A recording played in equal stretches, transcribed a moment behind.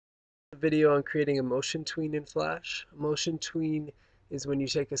video on creating a motion tween in Flash. A motion tween is when you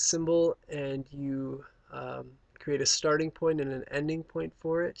take a symbol and you create a starting point and an ending point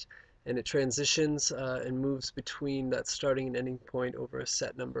for it, and it transitions and moves between that starting and ending point over a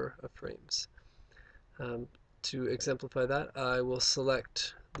set number of frames. To exemplify that, I will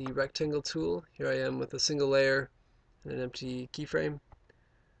select the rectangle tool. Here I am with a single layer and an empty keyframe,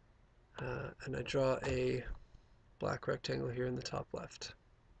 and I draw a black rectangle here in the top left.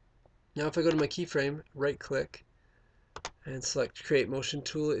 Now if I go to my keyframe, right click, and select Create Motion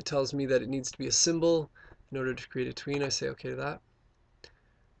Tool, it tells me that it needs to be a symbol in order to create a tween. I say OK to that.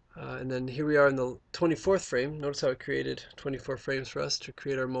 And then here we are in the 24th frame. Notice how it created 24 frames for us to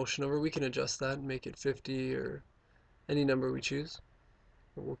create our motion over. We can adjust that and make it 50 or any number we choose.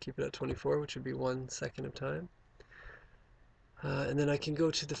 But we'll keep it at 24, which would be 1 second of time. And then I can go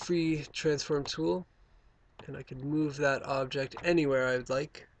to the free transform tool, and I can move that object anywhere I would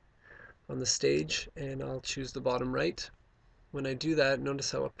like on the stage, and I'll choose the bottom right. When I do that,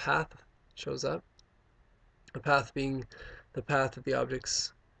 notice how a path shows up. A path being the path that the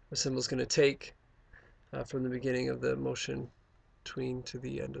object's or symbol is going to take from the beginning of the motion tween to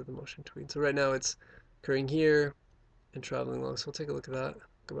the end of the motion tween. So right now it's occurring here and traveling along. So we'll take a look at that.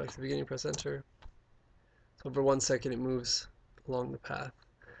 Go back to the beginning, press enter. So over 1 second it moves along the path.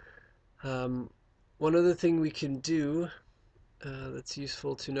 One other thing we can do that's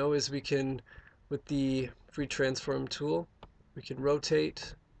useful to know is we can, with the free transform tool, we can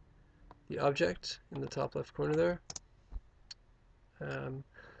rotate the object in the top left corner there.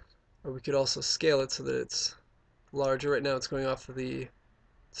 Or we could also scale it so that it's larger. Right now it's going off of the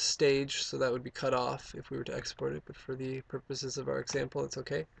stage, so that would be cut off if we were to export it, but for the purposes of our example it's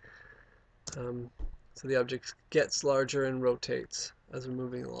okay. So the object gets larger and rotates as we're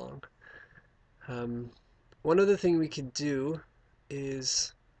moving along. One other thing we can do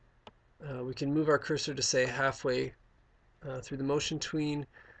is we can move our cursor to say halfway through the motion tween,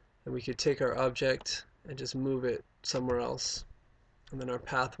 and we could take our object and just move it somewhere else, and then our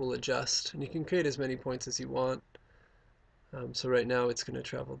path will adjust, and you can create as many points as you want. So right now it's going to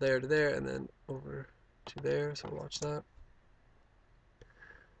travel there to there and then over to there, so we'll watch that.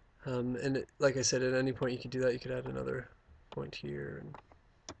 And like I said, at any point you could do that. You could add another point here and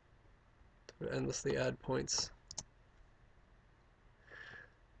sort of endlessly add points.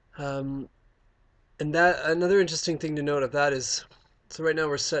 And that another interesting thing to note of that is, so right now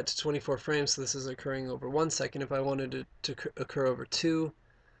we're set to 24 frames, so this is occurring over 1 second. If I wanted it to occur over 2,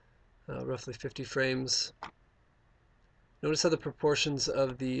 roughly 50 frames, notice how the proportions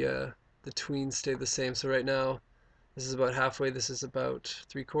of the tween stay the same. So right now this is about halfway, this is about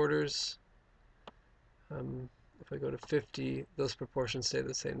 3/4. If I go to 50, those proportions stay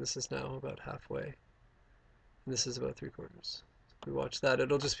the same. This is now about halfway, and this is about 3/4. If we watch that,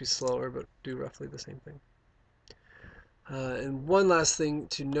 it'll just be slower, but do roughly the same thing. And one last thing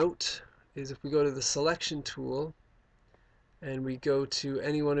to note is if we go to the selection tool and we go to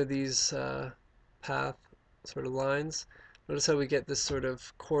any one of these path sort of lines, notice how we get this sort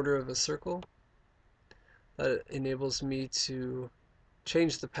of quarter of a circle. That enables me to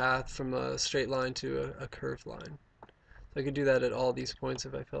change the path from a straight line to a curved line. So I could do that at all these points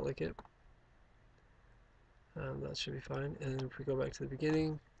if I felt like it. That should be fine. And if we go back to the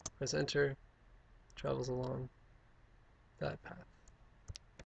beginning, press enter, it travels along that path.